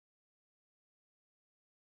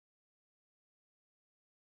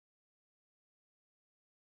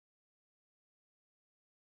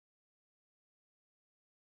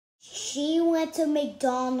She went to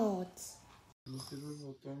McDonald's.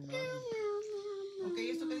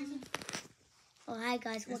 Oh, hi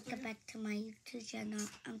guys, welcome back to my YouTube channel.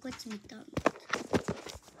 I'm going to McDonald's.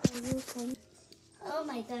 Oh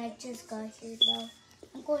my god, I just got here though.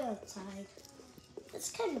 I'm going outside.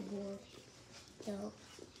 It's kind of bored though.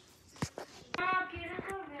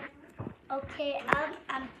 Okay,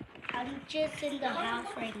 I'm just in the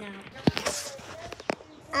house right now.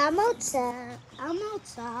 I'm outside. Yeah.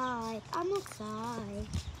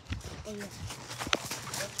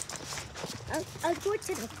 I'm going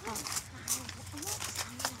to the car.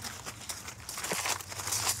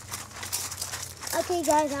 Okay,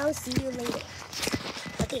 guys, I'll see you later.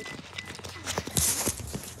 Okay.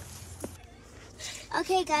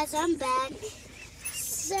 Okay, guys, I'm back.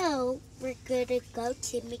 So, we're gonna go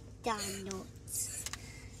to McDonald's.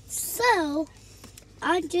 So,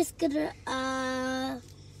 I'm just gonna,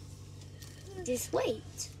 just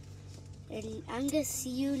wait. And I'm gonna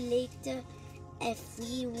see you later if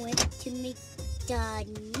we went to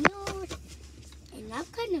McDonald's. And I'm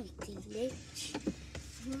kind of glitch.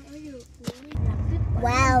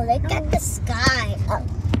 Wow, look at the sky. Oh,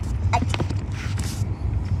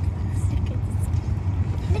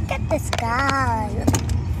 look at the sky.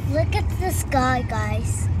 Look at the sky,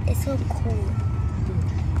 guys. It's so cool.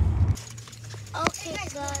 Okay,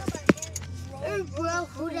 guys. Hey, bro,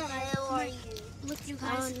 who the hell are you? Look, you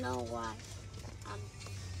guys. I don't know why.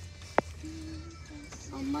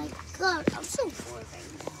 Oh my god, I'm so bored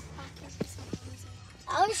right now.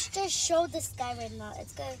 I'll just show the sky right now.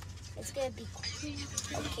 It's gonna be cool.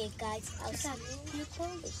 Okay, guys. I'll see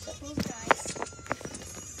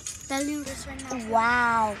you.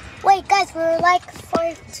 Wow. Wait, guys, we're like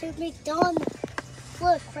far to McDonald's.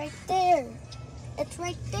 Look, right there. It's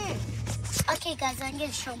right there. Okay, guys, I'm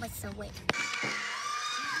gonna show myself. Wait.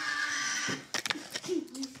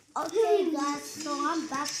 Okay, guys, so I'm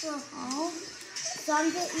back to home. So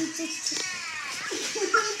I'm gonna eat this.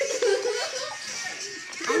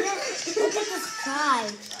 I'm gonna look at the sky.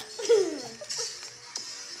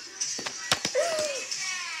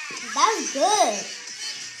 That's good.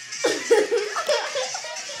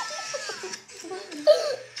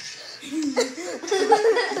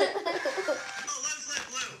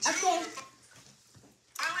 Okay.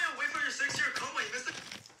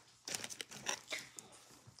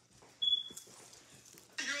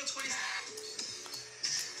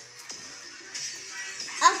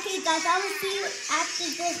 Okay, guys, I will see you after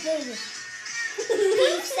this video.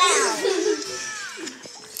 Peace out.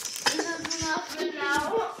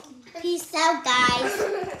 Peace out, guys.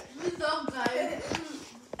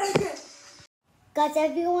 Guys,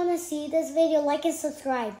 if you want to see this video, like and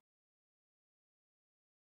subscribe.